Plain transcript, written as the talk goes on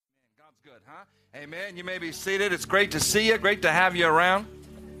Good, huh? Amen. You may be seated. It's great to see you. Great to have you around.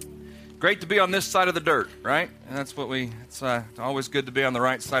 Great to be on this side of the dirt, right? And that's what it's always good to be on the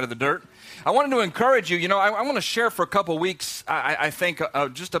right side of the dirt. I wanted to encourage you. I want to share for a couple weeks, I think,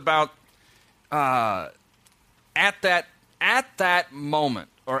 just about at that moment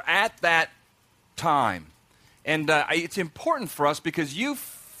or at that time. And it's important for us because you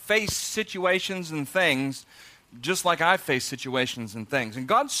face situations and things just like I face situations and things. And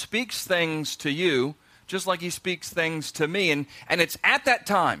God speaks things to you just like he speaks things to me. And it's at that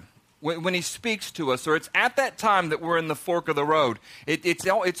time when he speaks to us, or it's at that time that we're in the fork of the road. It's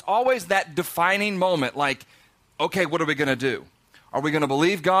always that defining moment, like, okay, what are we going to do? Are we going to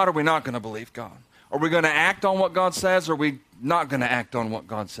believe God, or are we not going to believe God? Are we going to act on what God says, or are we not going to act on what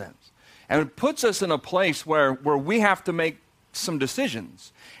God says? And it puts us in a place where we have to make some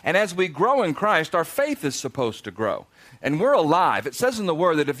decisions. And as we grow in Christ, our faith is supposed to grow. And we're alive. It says in the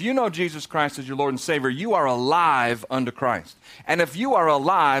Word that if you know Jesus Christ as your Lord and Savior, you are alive unto Christ. And if you are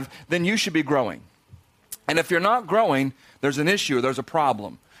alive, then you should be growing. And if you're not growing, there's an issue, there's a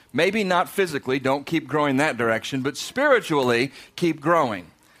problem. Maybe not physically, don't keep growing that direction, but spiritually, keep growing.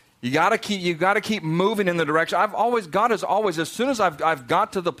 You got to keep moving in the direction. God has always, as soon as I've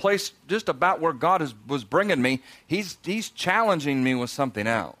got to the place just about where God was bringing me, He's challenging me with something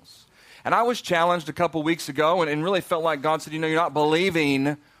else. And I was challenged a couple weeks ago and really felt like God said, you're not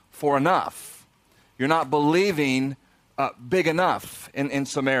believing for enough. You're not believing big enough in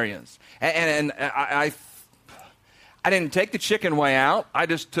some areas. And I didn't take the chicken way out. I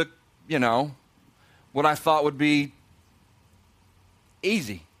just took, what I thought would be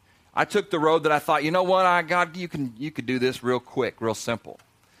easy. I took the road that I thought, God, you could do this real quick, real simple.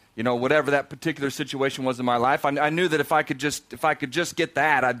 Whatever that particular situation was in my life, I knew that if I could just get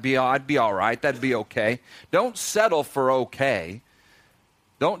that, I'd be all right. That'd be okay. Don't settle for okay.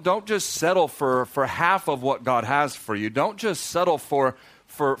 Don't just settle for half of what God has for you. Don't just settle for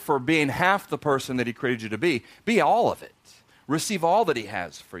being half the person that He created you to be. Be all of it. Receive all that He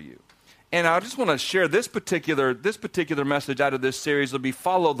has for you. And I just want to share this particular message out of this series will be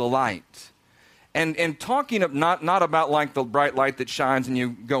Follow the Light. And talking of not about like the bright light that shines and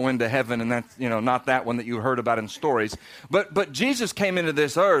you go into heaven, and that's, not that one that you heard about in stories. But Jesus came into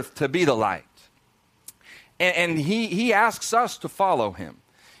this earth to be the light. And he asks us to follow Him.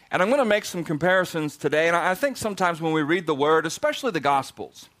 And I'm going to make some comparisons today. And I think sometimes when we read the Word, especially the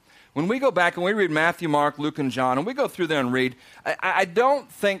Gospels, when we go back and we read Matthew, Mark, Luke, and John, and we go through there and read, I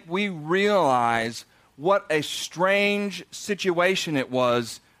don't think we realize what a strange situation it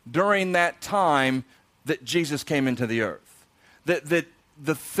was during that time that Jesus came into the earth. That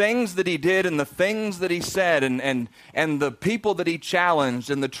the things that He did and the things that He said and the people that He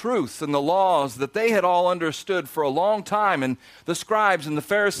challenged and the truths and the laws that they had all understood for a long time, and the scribes and the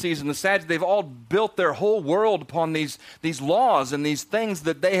Pharisees and the Sadducees, they've all built their whole world upon these laws and these things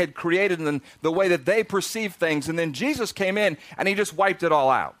that they had created and the way that they perceive things. And then Jesus came in and He just wiped it all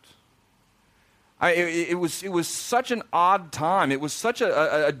out. It was such an odd time. It was such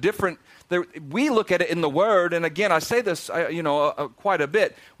a different. We look at it in the Word, and again, I say this, quite a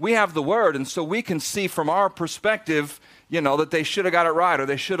bit. We have the Word, and so we can see from our perspective, that they should have got it right, or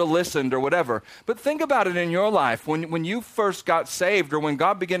they should have listened, or whatever. But think about it in your life. When you first got saved, or when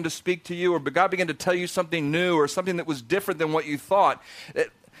God began to speak to you, or God began to tell you something new, or something that was different than what you thought.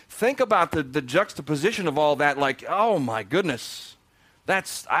 Think about the juxtaposition of all that. Like, oh my goodness.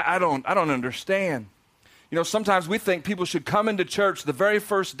 I don't understand. Sometimes we think people should come into church the very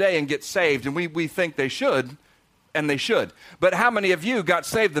first day and get saved, and we think they should, and they should. But how many of you got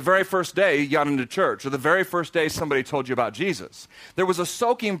saved the very first day you got into church, or the very first day somebody told you about Jesus? There was a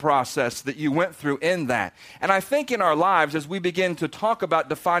soaking process that you went through in that. And I think in our lives, as we begin to talk about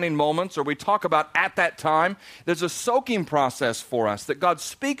defining moments, or we talk about at that time, there's a soaking process for us that God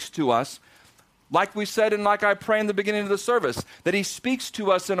speaks to us. Like we said and like I pray in the beginning of the service, that He speaks to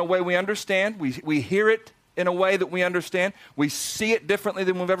us in a way we understand. We hear it in a way that we understand. We see it differently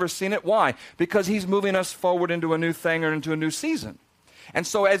than we've ever seen it. Why? Because He's moving us forward into a new thing or into a new season. And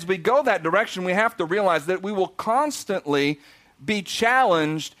so as we go that direction, we have to realize that we will constantly be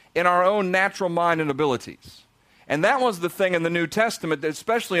challenged in our own natural mind and abilities. And that was the thing in the New Testament,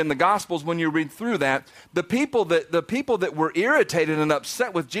 especially in the Gospels when you read through that. The people that were irritated and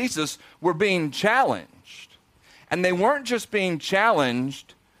upset with Jesus were being challenged. And they weren't just being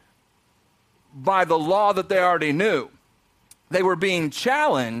challenged by the law that they already knew. They were being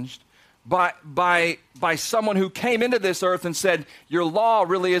challenged by someone who came into this earth and said, your law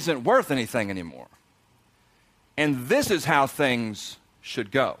really isn't worth anything anymore. And this is how things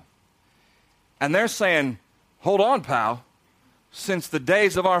should go. And they're saying, hold on, pal. since the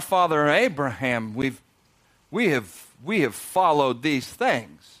days of our father Abraham, we have followed these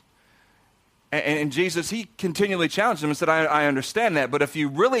things. And Jesus, he continually challenged them and said, I understand that, but if you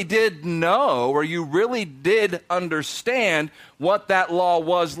really did know, or you really did understand what that law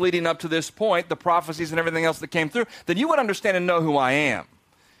was leading up to this point, the prophecies and everything else that came through, then you would understand and know who I am.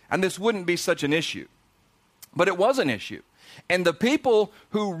 And this wouldn't be such an issue. But it was an issue. And the people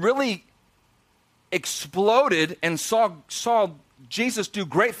who really exploded and saw Jesus do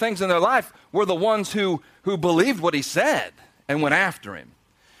great things in their life were the ones who believed what he said and went after him.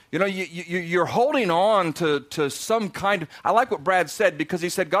 You know, you're holding on to some kind of... I like what Brad said, because he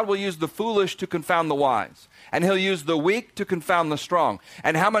said God will use the foolish to confound the wise, and he'll use the weak to confound the strong.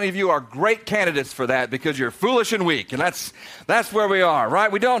 And how many of you are great candidates for that, because you're foolish and weak? And that's where we are, right?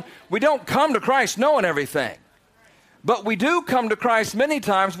 We don't come to Christ knowing everything. But we do come to Christ many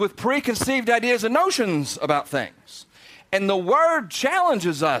times with preconceived ideas and notions about things. And the Word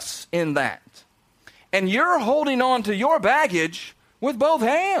challenges us in that. And you're holding on to your baggage with both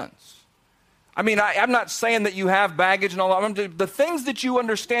hands. I mean, I'm not saying that you have baggage and all that. The things that you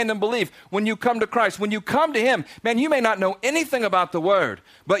understand and believe when you come to Christ, when you come to him, man, you may not know anything about the Word,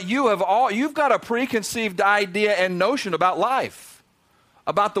 but you've got a preconceived idea and notion about life,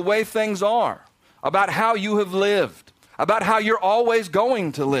 about the way things are, about how you have lived, about how you're always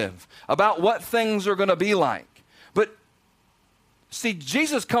going to live, about what things are going to be like. But see,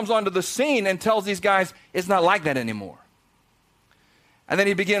 Jesus comes onto the scene and tells these guys, it's not like that anymore. And then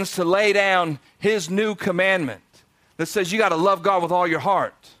he begins to lay down his new commandment that says you got to love God with all your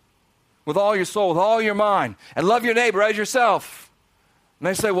heart, with all your soul, with all your mind, and love your neighbor as yourself. And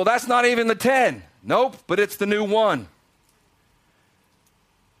they say, well, that's not even the 10. Nope, but it's the new one.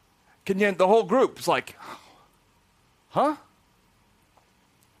 The whole group is like, huh?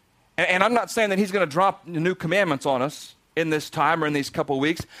 And I'm not saying that he's going to drop new commandments on us in this time or in these couple of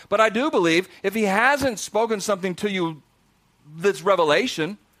weeks, but I do believe if he hasn't spoken something to you that's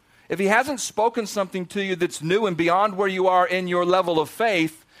revelation, if he hasn't spoken something to you that's new and beyond where you are in your level of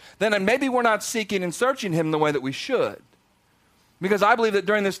faith, then maybe we're not seeking and searching him the way that we should. Because I believe that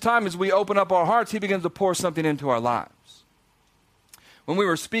during this time, as we open up our hearts, he begins to pour something into our lives. When we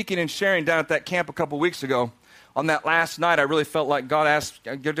were speaking and sharing down at that camp a couple weeks ago, on that last night, I really felt like God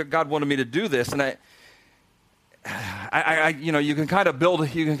wanted me to do this, and you can kind of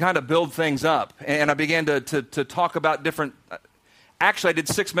build things up, and I began to talk about different. Actually, I did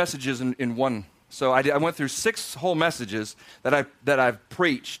 6 messages in one. So I went through 6 whole messages that I've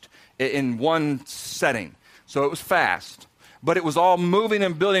preached in one setting. So it was fast, but it was all moving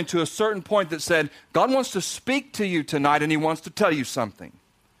and building to a certain point that said God wants to speak to you tonight, and he wants to tell you something.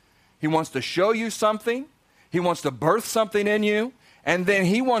 He wants to show you something. He wants to birth something in you. And then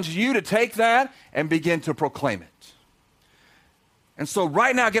he wants you to take that and begin to proclaim it. And so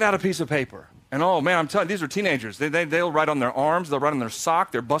right now, get out a piece of paper. And oh man, I'm telling you, these are teenagers. They'll write on their arms, they'll write on their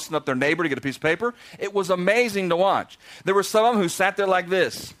sock, they're busting up their neighbor to get a piece of paper. It was amazing to watch. There were some of them who sat there like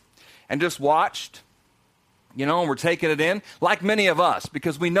this and just watched, and we're taking it in, like many of us,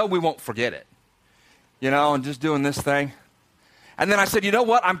 because we know we won't forget it, and just doing this thing. And then I said, you know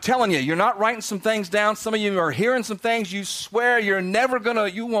what? I'm telling you, you're not writing some things down. Some of you are hearing some things. You swear you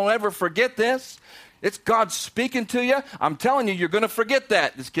won't ever forget this. It's God speaking to you. I'm telling you, you're going to forget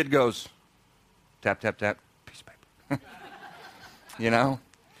that. This kid goes, tap, tap, tap, piece of paper. And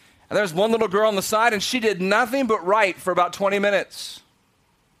there's one little girl on the side, and she did nothing but write for about 20 minutes.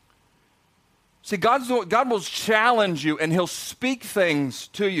 See, God will challenge you, and he'll speak things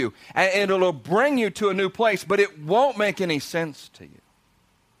to you, and it'll bring you to a new place, but it won't make any sense to you.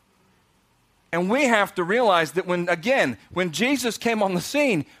 And we have to realize that when Jesus came on the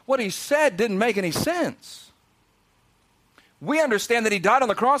scene, what he said didn't make any sense. We understand that he died on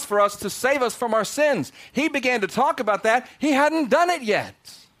the cross for us to save us from our sins. He began to talk about that. He hadn't done it yet.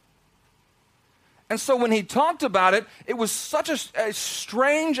 And so when he talked about it, it was such a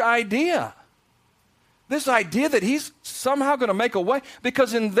strange idea. This idea that he's somehow going to make a way,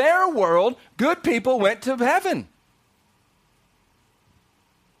 because in their world, good people went to heaven.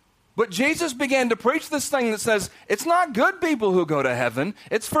 But Jesus began to preach this thing that says, it's not good people who go to heaven,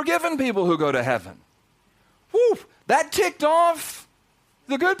 it's forgiven people who go to heaven. Whew, that ticked off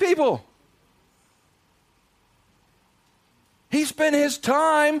the good people. He spent his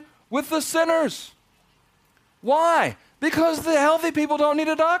time with the sinners. Why? Because the healthy people don't need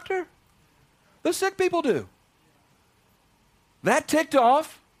a doctor. The sick people do. That ticked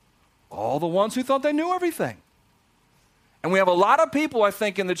off all the ones who thought they knew everything. And we have a lot of people, I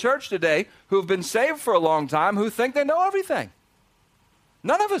think, in the church today who have been saved for a long time who think they know everything.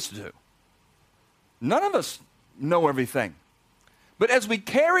 None of us do. None of us know everything. But as we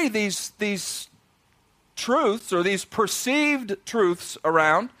carry these truths or these perceived truths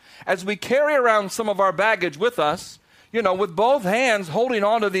around, as we carry around some of our baggage with us, with both hands holding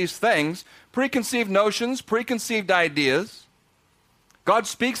on to these things, preconceived notions, preconceived ideas, God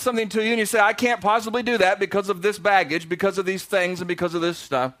speaks something to you and you say, I can't possibly do that because of this baggage, because of these things, and because of this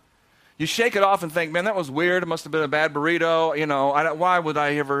stuff. You shake it off and think, man, that was weird. It must have been a bad burrito. Why would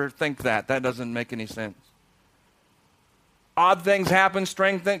I ever think that? That doesn't make any sense. Odd things happen,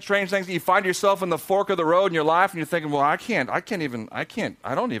 strange things. You find yourself in the fork of the road in your life and you're thinking, well, I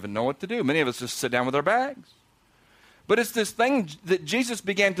don't even know what to do. Many of us just sit down with our bags. But it's this thing that Jesus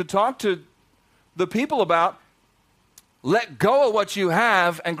began to talk to the people about. Let go of what you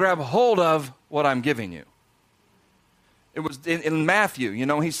have and grab hold of what I'm giving you. It was in Matthew,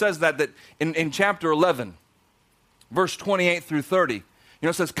 he says that in chapter 11, verse 28 through 30.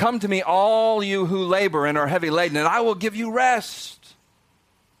 It says, come to me, all you who labor and are heavy laden, and I will give you rest.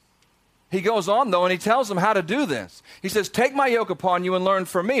 He goes on, though, and he tells them how to do this. He says, take my yoke upon you and learn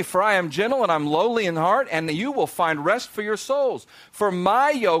from me, for I am gentle and I'm lowly in heart, and you will find rest for your souls. For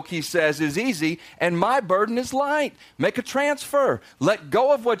my yoke, he says, is easy, and my burden is light. Make a transfer. Let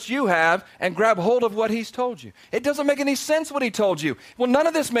go of what you have and grab hold of what he's told you. It doesn't make any sense what he told you. Well, none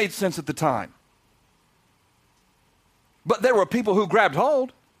of this made sense at the time. But there were people who grabbed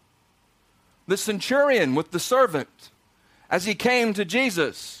hold. The centurion with the servant, as he came to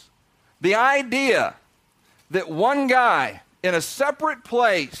Jesus, the idea that one guy in a separate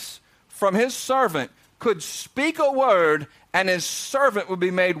place from his servant could speak a word and his servant would be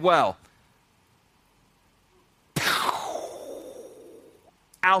made well.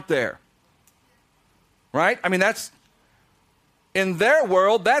 Out there. Right? I mean, that's, in their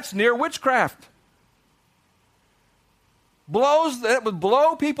world, that's near witchcraft. That would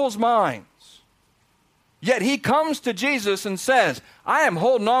blow people's minds. Yet he comes to Jesus and says, I am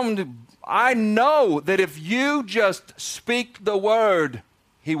holding on to, I know that if you just speak the word,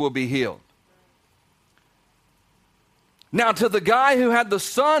 he will be healed. Now, to the guy who had the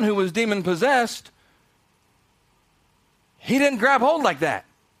son who was demon-possessed, he didn't grab hold like that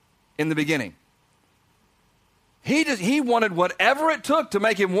in the beginning. He wanted whatever it took to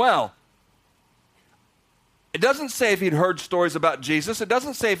make him well. It doesn't say if he'd heard stories about Jesus. It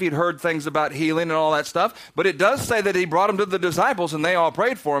doesn't say if he'd heard things about healing and all that stuff. But it does say that he brought him to the disciples and they all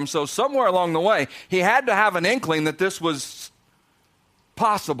prayed for him. So somewhere along the way, he had to have an inkling that this was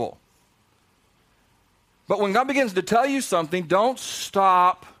possible. But when God begins to tell you something, don't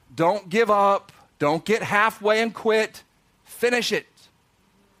stop. Don't give up. Don't get halfway and quit. Finish it.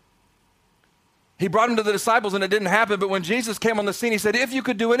 He brought him to the disciples and it didn't happen, but when Jesus came on the scene, he said, if you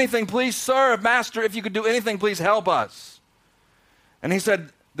could do anything, please serve. Master, if you could do anything, please help us. And he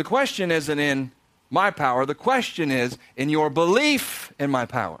said, the question isn't in my power. The question is in your belief in my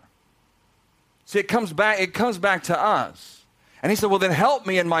power. See, it comes back to us. And he said, well, then help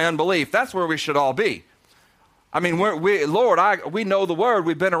me in my unbelief. That's where we should all be. I mean, we know the word.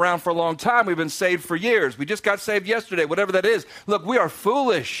 We've been around for a long time. We've been saved for years. We just got saved yesterday, whatever that is. Look, we are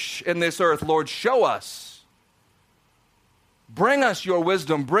foolish in this earth. Lord, show us. Bring us your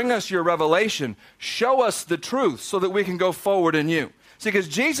wisdom. Bring us your revelation. Show us the truth so that we can go forward in you. See, because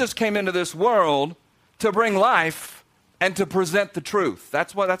Jesus came into this world to bring life and to present the truth.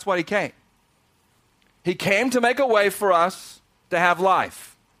 That's why he came. He came to make a way for us to have life.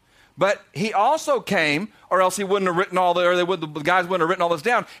 But he also came, or else he wouldn't have written the guys wouldn't have written all this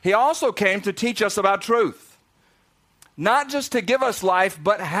down. He also came to teach us about truth. Not just to give us life,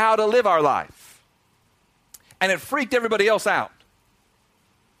 but how to live our life. And it freaked everybody else out.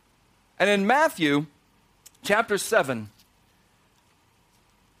 And in Matthew chapter 7,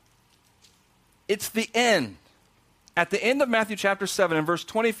 it's the end. At the end of Matthew chapter 7, in verse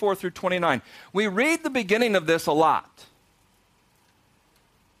 24 through 29, we read the beginning of this a lot.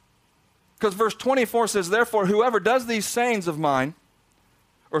 Because verse 24 says, therefore, whoever does these sayings of mine,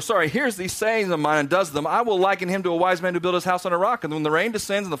 hears these sayings of mine and does them, I will liken him to a wise man who built his house on a rock. And when the rain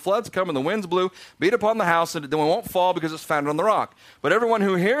descends and the floods come and the winds beat upon the house, and it won't fall because it's founded on the rock. But everyone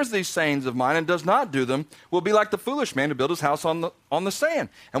who hears these sayings of mine and does not do them will be like the foolish man who built his house on the sand.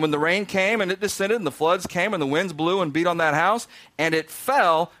 And when the rain came and it descended and the floods came and the winds blew and beat on that house and it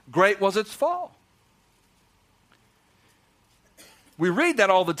fell, great was its fall. We read that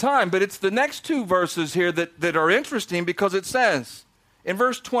all the time, but it's the next two verses here that are interesting because it says in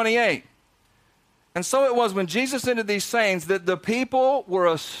verse 28, and so it was when Jesus ended these sayings that the people were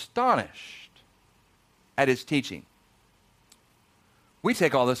astonished at his teaching. We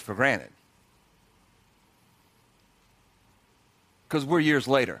take all this for granted because we're years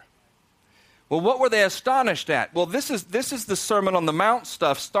later. Well, what were they astonished at? Well, this is the Sermon on the Mount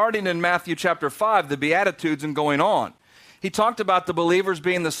stuff, starting in Matthew chapter 5, the Beatitudes and going on. He talked about the believers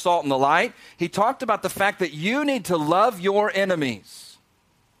being the salt and the light. He talked about the fact that you need to love your enemies.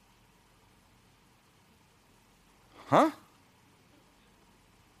 Huh?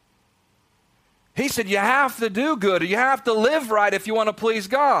 He said you have to do good, or you have to live right if you want to please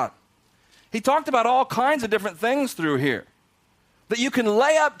God. He talked about all kinds of different things through here. That you can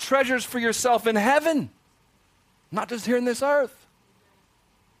lay up treasures for yourself in heaven, not just here in this earth.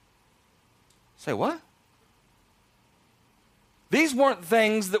 Say what? These weren't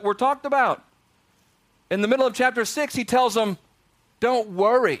things that were talked about. In the middle of chapter 6, he tells them, don't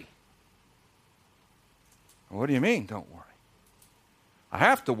worry. What do you mean, don't worry? I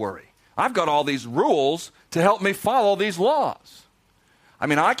have to worry. I've got all these rules to help me follow these laws. I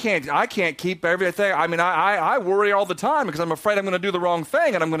mean, I can't keep everything. I mean, I worry all the time because I'm afraid I'm going to do the wrong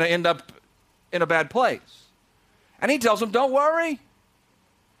thing and I'm going to end up in a bad place. And he tells them, don't worry.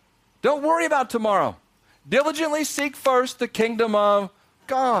 Don't worry about tomorrow. Diligently seek first the kingdom of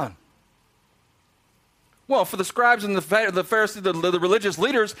God. Well, for the scribes and the Pharisees, the religious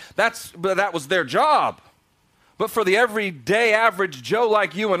leaders, that was their job. But for the everyday average Joe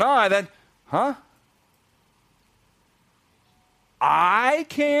like you and I, I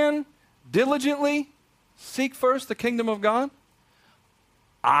can diligently seek first the kingdom of God?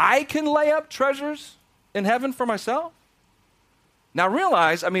 I can lay up treasures in heaven for myself? Now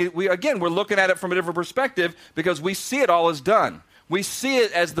realize, we're looking at it from a different perspective because we see it all as done. We see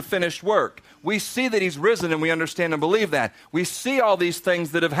it as the finished work. We see that he's risen and we understand and believe that. We see all these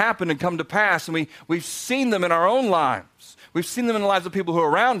things that have happened and come to pass and we've seen them in our own lives. We've seen them in the lives of people who are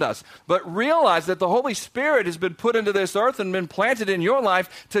around us. But realize that the Holy Spirit has been put into this earth and been planted in your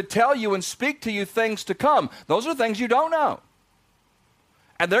life to tell you and speak to you things to come. Those are things you don't know.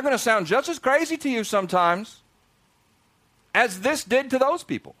 And they're going to sound just as crazy to you sometimes as this did to those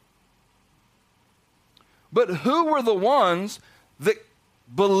people. But who were the ones that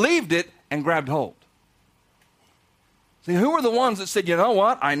believed it and grabbed hold? See, who were the ones that said, you know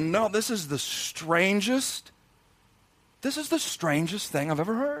what? I know this is the strangest thing I've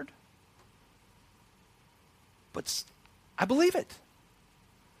ever heard. But I believe it.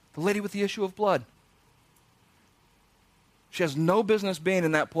 The lady with the issue of blood. She has no business being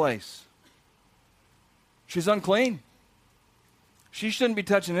in that place. She's unclean. She shouldn't be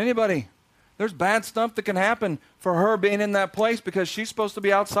touching anybody. There's bad stuff that can happen for her being in that place because she's supposed to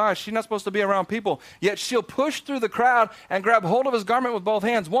be outside. She's not supposed to be around people. Yet she'll push through the crowd and grab hold of his garment with both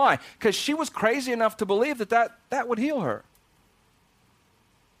hands. Why? Because she was crazy enough to believe that would heal her.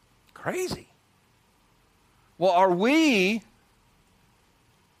 Crazy. Well, are we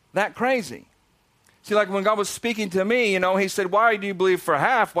that crazy? See, like when God was speaking to me, he said, why do you believe for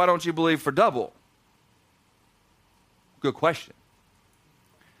half? Why don't you believe for double? Good question.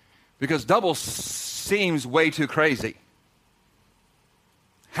 Because double seems way too crazy.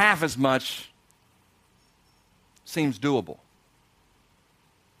 Half as much seems doable.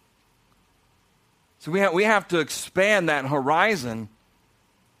 So we have to expand that horizon.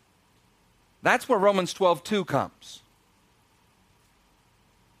 That's where Romans 12:2 comes.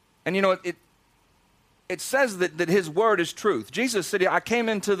 And it says that his word is truth. Jesus said, I came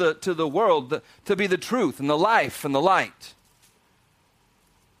into the world to be the truth and the life and the light.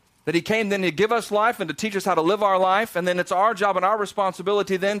 That he came then to give us life and to teach us how to live our life. And then it's our job and our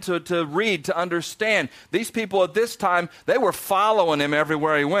responsibility then to read, to understand. These people at this time, they were following him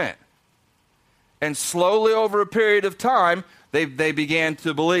everywhere he went. And slowly over a period of time, they began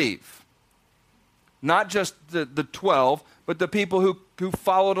to believe. Not just the 12, but the people who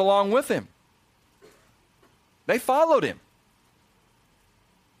followed along with him. They followed him.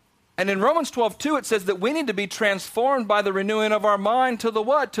 And in Romans 12:2, it says that we need to be transformed by the renewing of our mind to the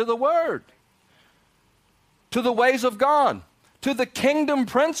what? To the Word. To the ways of God. To the kingdom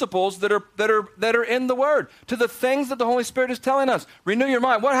principles that are in the Word. To the things that the Holy Spirit is telling us. Renew your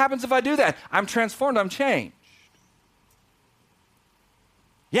mind. What happens if I do that? I'm transformed. I'm changed.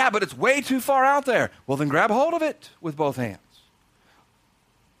 Yeah, but it's way too far out there. Well, then grab hold of it with both hands.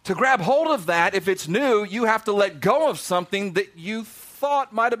 To grab hold of that, if it's new, you have to let go of something that you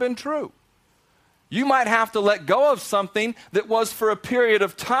thought might have been true. You might have to let go of something that was for a period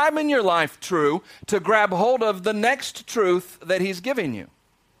of time in your life true to grab hold of the next truth that he's giving you.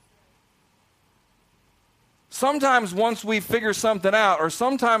 Sometimes once we figure something out, or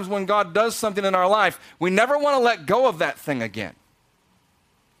sometimes when God does something in our life, we never want to let go of that thing again.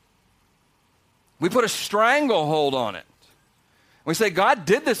 We put a stranglehold on it. We say, God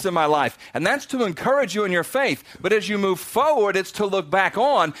did this in my life, and that's to encourage you in your faith. But as you move forward, it's to look back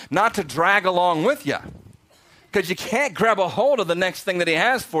on, not to drag along with you. Because you can't grab a hold of the next thing that he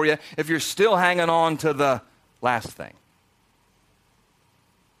has for you if you're still hanging on to the last thing.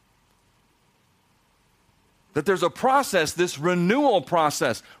 That there's a process, this renewal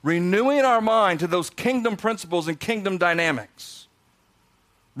process, renewing our mind to those kingdom principles and kingdom dynamics.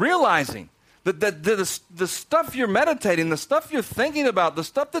 Realizing that the stuff you're meditating, the stuff you're thinking about, the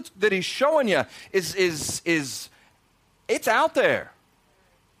stuff that he's showing you is it's out there.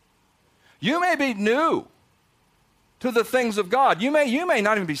 You may be new to the things of God. You may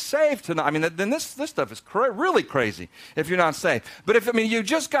not even be saved tonight. I mean, then this stuff is really crazy if you're not saved. But if you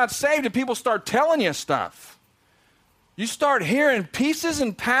just got saved and people start telling you stuff, you start hearing pieces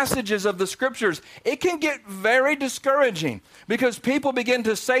and passages of the scriptures, it can get very discouraging because people begin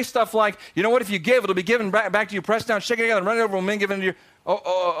to say stuff like, you know what, if you give, it'll be given back to you, pressed down, shaken together, and run it over, and men given to you.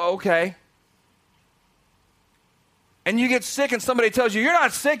 Okay. And you get sick and somebody tells you, you're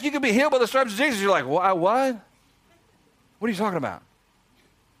not sick, you can be healed by the stripes of Jesus. You're like, what? What are you talking about?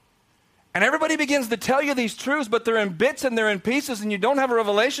 And everybody begins to tell you these truths, but they're in bits and they're in pieces, and you don't have a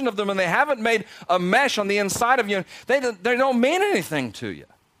revelation of them, and they haven't made a mesh on the inside of you. They don't mean anything to you.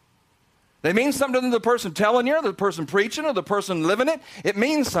 They mean something to the person telling you, or the person preaching, or the person living it. It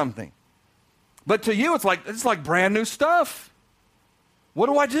means something. But to you, it's like brand new stuff. What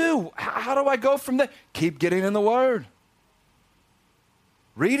do I do? How do I go from there? Keep getting in the Word.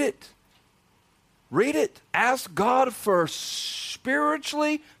 Read it. Read it. Ask God for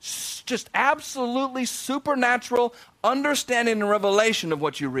spiritually, just absolutely supernatural understanding and revelation of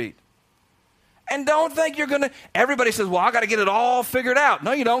what you read. And don't think you're going to, everybody says, well, I got to get it all figured out.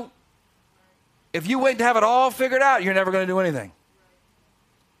 No, you don't. If you wait to have it all figured out, you're never going to do anything.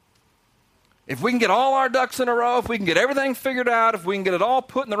 If we can get all our ducks in a row, if we can get everything figured out, if we can get it all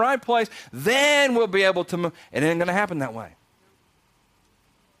put in the right place, then we'll be able to move. It ain't going to happen that way.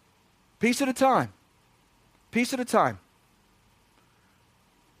 Piece at a time. Piece at a time.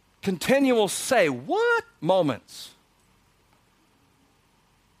 Continual say, what moments?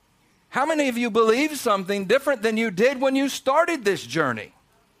 How many of you believe something different than you did when you started this journey?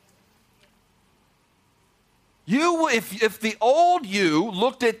 If the old you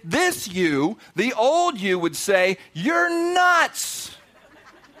looked at this you, the old you would say, you're nuts.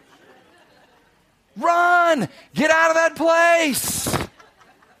 Run, get out of that place.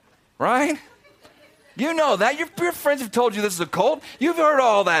 Right? You know that. Your friends have told you this is a cult. You've heard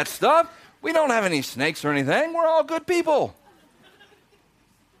all that stuff. We don't have any snakes or anything. We're all good people.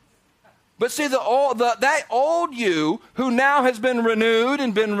 But see, that old you who now has been renewed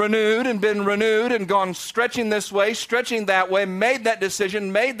and been renewed and been renewed and gone stretching this way, stretching that way, made that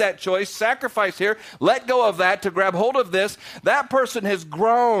decision, made that choice, sacrifice here, let go of that to grab hold of this, that person has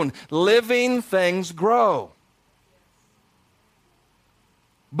grown. Living things grow.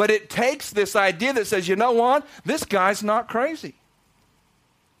 But it takes this idea that says, you know what? This guy's not crazy.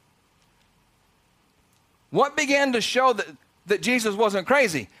 What began to show that Jesus wasn't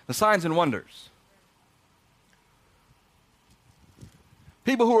crazy? The signs and wonders.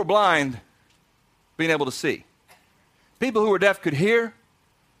 People who were blind being able to see. People who were deaf could hear.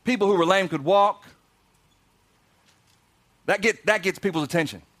 People who were lame could walk. That gets people's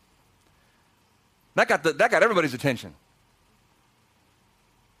attention. That got everybody's attention.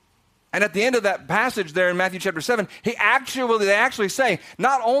 And at the end of that passage there in Matthew chapter 7, they actually say,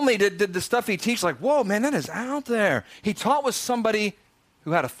 not only did the stuff he teach, like, whoa, man, that is out there. He taught with somebody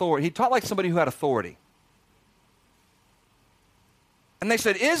who had authority. He taught like somebody who had authority. And they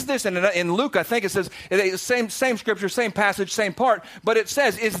said, is this, and in Luke, I think it says, same scripture, same passage, same part, but it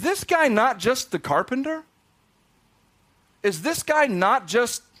says, is this guy not just the carpenter? Is this guy not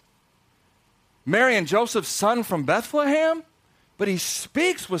just Mary and Joseph's son from Bethlehem? But he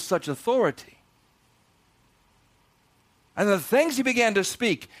speaks with such authority. And the things he began to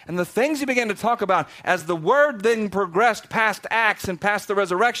speak and the things he began to talk about as the word then progressed past Acts and past the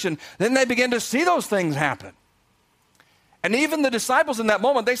resurrection, then they began to see those things happen. And even the disciples in that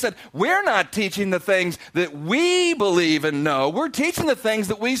moment, they said, we're not teaching the things that we believe and know. We're teaching the things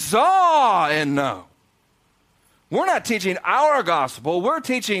that we saw and know. We're not teaching our gospel. We're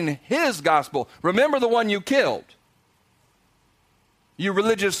teaching his gospel. Remember the one you killed. You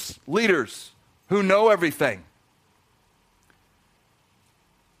religious leaders who know everything.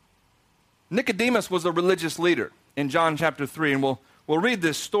 Nicodemus was a religious leader in John chapter 3, and we'll read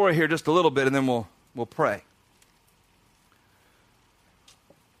this story here just a little bit, and then we'll pray.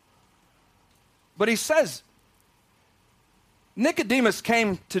 But he says, Nicodemus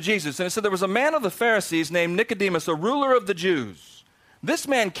came to Jesus, and it said there was a man of the Pharisees named Nicodemus, a ruler of the Jews. This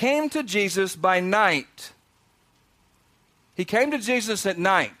man came to Jesus by night. He came to Jesus at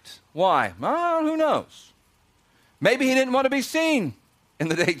night. Why? Well, who knows? Maybe he didn't want to be seen in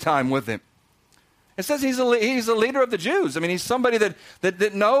the daytime with him. It says he's a leader of the Jews. I mean, he's somebody that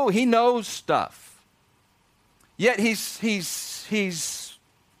knows stuff. Yet he's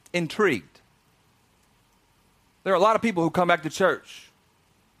intrigued. There are a lot of people who come back to church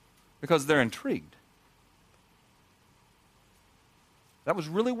because they're intrigued. That was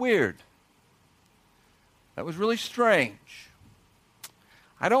really weird. That was really strange.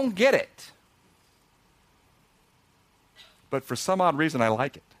 I don't get it. But for some odd reason, I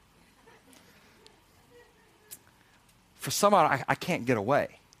like it. For some odd, I can't get away.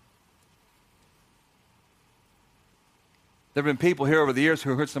 There have been people here over the years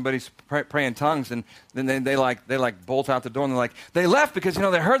who heard somebody pray in tongues, and then they bolt out the door, and they left because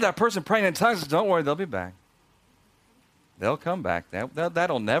they heard that person praying in tongues. Don't worry, they'll be back. They'll come back.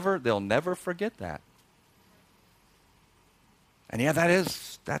 They'll never forget that. And yeah,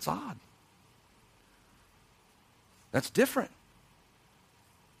 that's odd. That's different.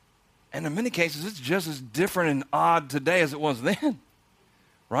 And in many cases, it's just as different and odd today as it was then,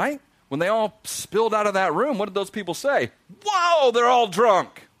 right? When they all spilled out of that room, what did those people say? Whoa, they're all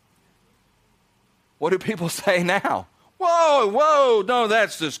drunk. What do people say now? Whoa, no,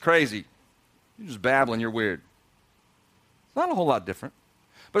 that's just crazy. You're just babbling, you're weird. It's not a whole lot different.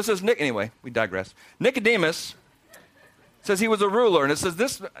 But it says, anyway, we digress. Nicodemus says he was a ruler, and it says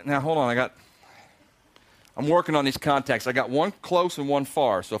this, now hold on, I'm working on these contacts. I got one close and one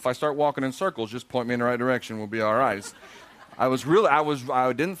far, so if I start walking in circles, just point me in the right direction, we'll be all right. I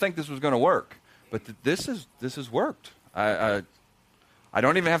didn't think this was going to work, but this has worked. I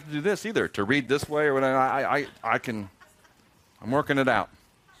don't even have to do this either, to read this way or whatever. I'm working it out.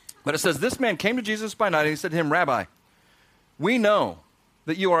 But it says, this man came to Jesus by night, and he said to him, Rabbi, we know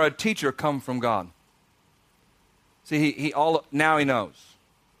that you are a teacher come from God. See, now he knows.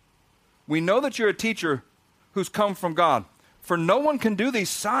 We know that you're a teacher who's come from God. For no one can do these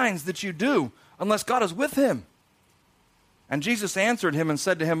signs that you do unless God is with him. And Jesus answered him and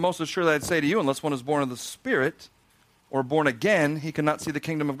said to him, most assuredly I'd say to you, unless one is born of the Spirit or born again, he cannot see the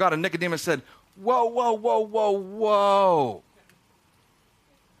kingdom of God. And Nicodemus said, whoa.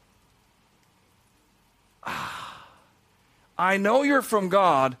 I know you're from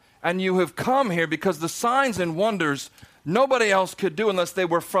God, and you have come here because the signs and wonders nobody else could do unless they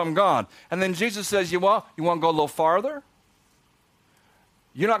were from God. And then Jesus says, you want to go a little farther?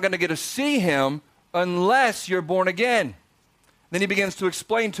 You're not going to get to see him unless you're born again. Then he begins to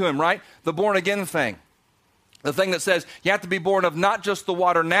explain to him, right? The born again thing. The thing that says you have to be born of not just the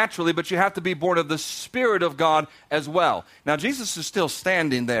water naturally, but you have to be born of the Spirit of God as well. Now, Jesus is still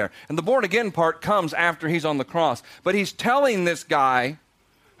standing there. And the born again part comes after he's on the cross. But he's telling this guy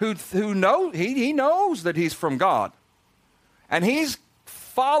who knows that he's from God. And he's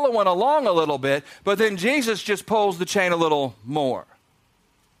following along a little bit, but then Jesus just pulls the chain a little more.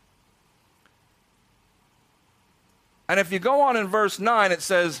 And if you go on in verse 9, it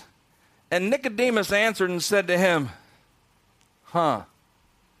says, and Nicodemus answered and said to him, how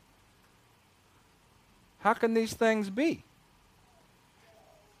can these things be?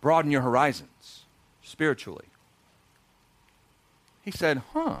 Broaden your horizons spiritually. He said,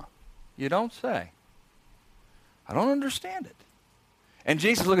 you don't say. I don't understand it. And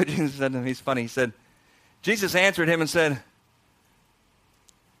Jesus looked at Jesus and said to him, he's funny, he said, Jesus answered him and said,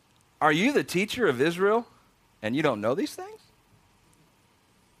 are you the teacher of Israel and you don't know these things?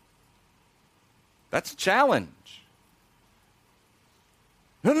 That's a challenge.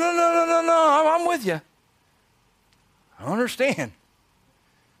 No, I'm with you. I don't understand.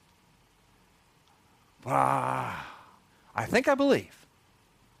 But I think I believe.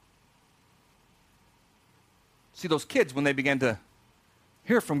 See, those kids, when they began to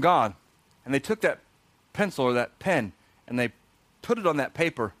hear from God, and they took that pencil or that pen, and they put it on that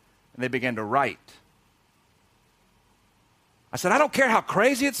paper, and they began to write. I said, I don't care how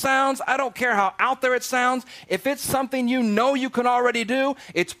crazy it sounds. I don't care how out there it sounds. If it's something you know you can already do,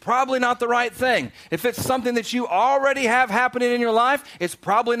 it's probably not the right thing. If it's something that you already have happening in your life, it's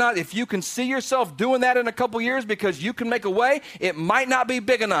probably not. If you can see yourself doing that in a couple years because you can make a way, it might not be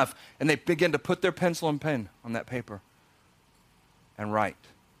big enough. And they begin to put their pencil and pen on that paper and write.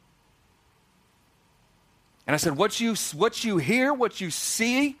 And I said, what you hear, what you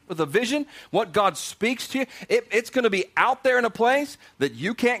see with a vision, what God speaks to you, it's going to be out there in a place that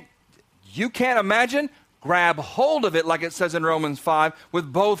you can't imagine. Grab hold of it, like it says in Romans 5,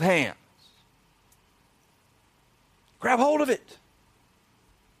 with both hands. Grab hold of it.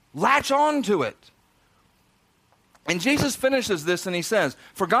 Latch on to it. And Jesus finishes this and he says,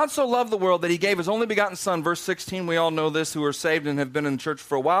 for God so loved the world that he gave his only begotten Son, verse 16, we all know this who are saved and have been in church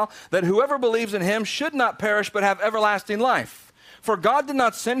for a while, that whoever believes in him should not perish but have everlasting life. For God did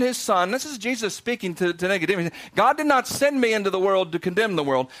not send his Son, this is Jesus speaking to Nicodemus, God did not send me into the world to condemn the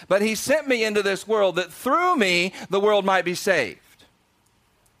world, but he sent me into this world that through me the world might be saved.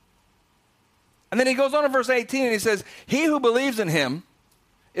 And then he goes on in verse 18 and he says, he who believes in him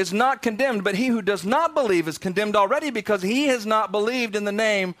is not condemned, but he who does not believe is condemned already because he has not believed in the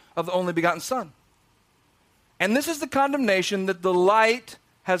name of the only begotten Son. And this is the condemnation that the light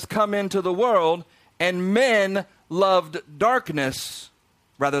has come into the world and men loved darkness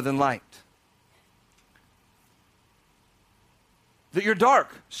rather than light. That you're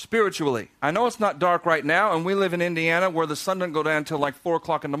dark spiritually. I know it's not dark right now, and we live in Indiana where the sun doesn't go down until like 4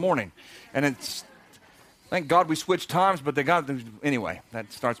 o'clock in the morning. And it's, thank God we switched times, but anyway,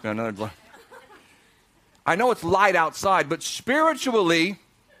 that starts me on another. I know it's light outside, but spiritually,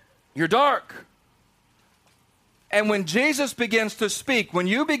 you're dark. And when Jesus begins to speak, when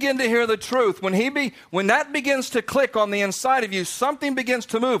you begin to hear the truth, when that begins to click on the inside of you, something begins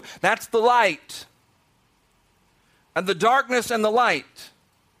to move. That's the light. And the darkness and the light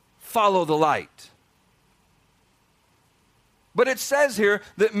follow the light. But it says here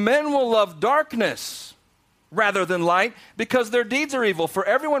that men will love darkness rather than light because their deeds are evil. For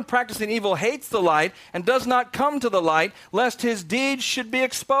everyone practicing evil hates the light and does not come to the light, lest his deeds should be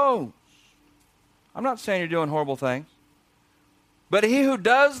exposed. I'm not saying you're doing horrible things, but he who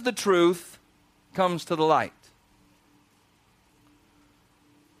does the truth comes to the light.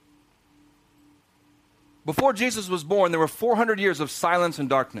 Before Jesus was born, there were 400 years of silence and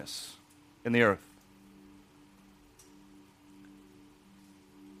darkness in the earth.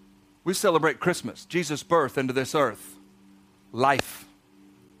 We celebrate Christmas, Jesus' birth into this earth. Life.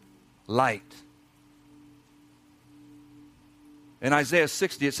 Light. In Isaiah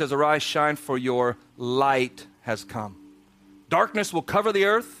 60, it says, arise, shine, for your light has come. Darkness will cover the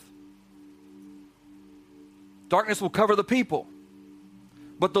earth. Darkness will cover the people.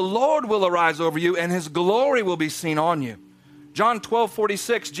 But the Lord will arise over you, and his glory will be seen on you. John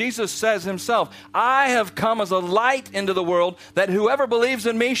 12:46, Jesus says himself, I have come as a light into the world, that whoever believes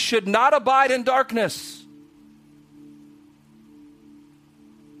in me should not abide in darkness.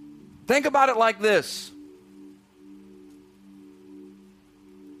 Think about it like this.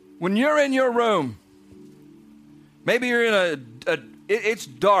 When you're in your room, maybe you're in it's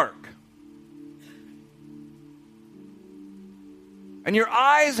dark. And your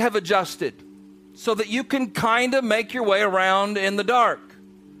eyes have adjusted so that you can kind of make your way around in the dark.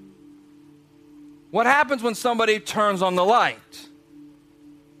 What happens when somebody turns on the light?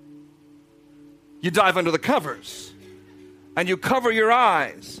 You dive under the covers and you cover your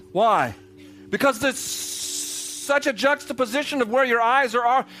eyes. Why? Because there's such a juxtaposition of where your eyes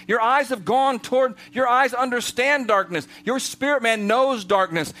are. Your eyes have gone toward, your eyes understand darkness. Your spirit man knows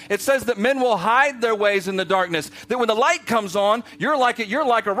darkness. It says that men will hide their ways in the darkness. That when the light comes on, you're like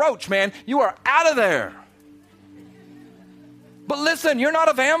a roach, man. You are out of there. But listen, you're not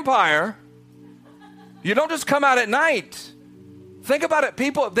a vampire. You don't just come out at night. Think about it.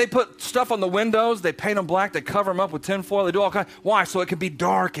 People, they put stuff on the windows. They paint them black. They cover them up with tinfoil. They do all kinds. Why? So it can be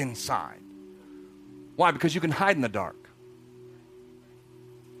dark inside. Why? Because you can hide in the dark.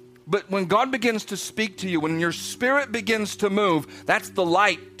 But when God begins to speak to you, when your spirit begins to move, that's the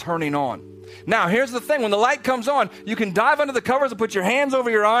light turning on. Now, here's the thing. When the light comes on, you can dive under the covers and put your hands over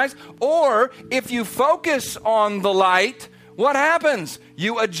your eyes. Or if you focus on the light, what happens?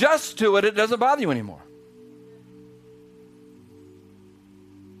 You adjust to it. It doesn't bother you anymore.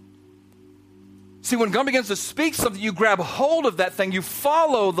 See, when God begins to speak something, you grab hold of that thing. You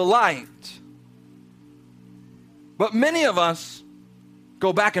follow the light. But many of us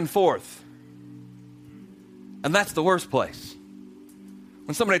go back and forth. And that's the worst place.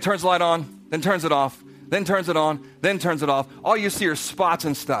 When somebody turns the light on, then turns it off, then turns it on, then turns it off, all you see are spots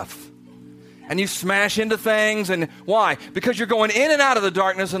and stuff. And you smash into things. And why? Because you're going in and out of the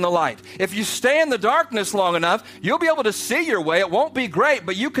darkness and the light. If you stay in the darkness long enough, you'll be able to see your way. It won't be great,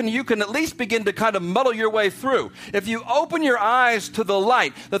 but you can at least begin to kind of muddle your way through. If you open your eyes to the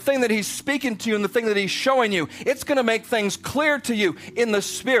light, the thing that he's speaking to you and the thing that he's showing you, it's going to make things clear to you in the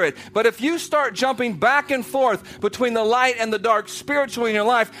spirit. But if you start jumping back and forth between the light and the dark spiritually in your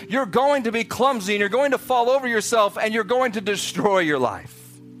life, you're going to be clumsy and you're going to fall over yourself and you're going to destroy your life.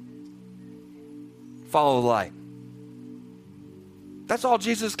 Follow the light. That's all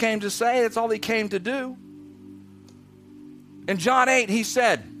Jesus came to say. That's all he came to do. In John 8, he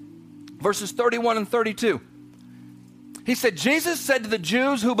said, verses 31 and 32, He said, Jesus said to the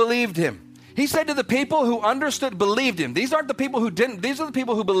Jews who believed him, he said to the people who understood, believed him. These aren't the people who didn't. These are the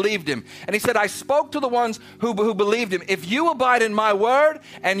people who believed him. And he said, I spoke to the ones who believed him. If you abide in my word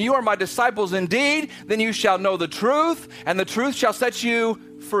and you are my disciples indeed, then you shall know the truth, and the truth shall set you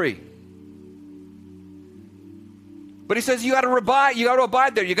free. But he says, you got to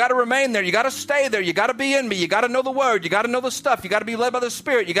abide there. You got to remain there. You got to stay there. You got to be in me. You got to know the word. You got to know the stuff. You got to be led by the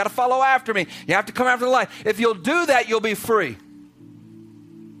Spirit. You got to follow after me. You have to come after the light. If you'll do that, you'll be free.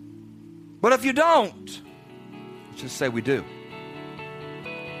 But if you don't, just say we do.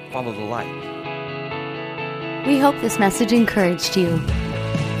 Follow the light. We hope this message encouraged you.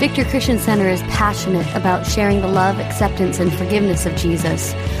 Victory Christian Center is passionate about sharing the love, acceptance, and forgiveness of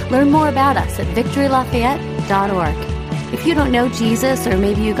Jesus. Learn more about us at victorylafayette.org. If you don't know Jesus, or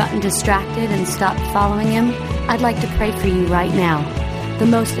maybe you've gotten distracted and stopped following him, I'd like to pray for you right now. The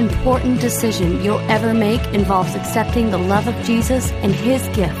most important decision you'll ever make involves accepting the love of Jesus and his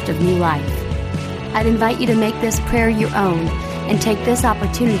gift of new life. I'd invite you to make this prayer your own and take this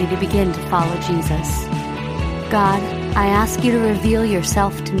opportunity to begin to follow Jesus. God, I ask you to reveal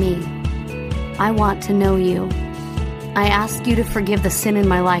yourself to me. I want to know you. I ask you to forgive the sin in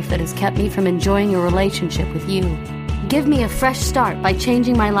my life that has kept me from enjoying a relationship with you. Give me a fresh start by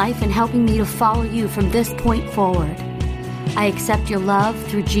changing my life and helping me to follow you from this point forward. I accept your love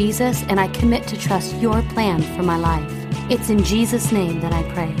through Jesus, and I commit to trust your plan for my life. It's in Jesus' name that I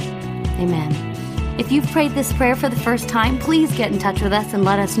pray. Amen. If you've prayed this prayer for the first time, please get in touch with us and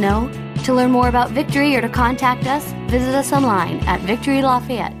let us know. To learn more about Victory or to contact us, visit us online at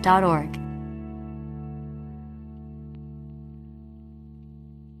victorylafayette.org.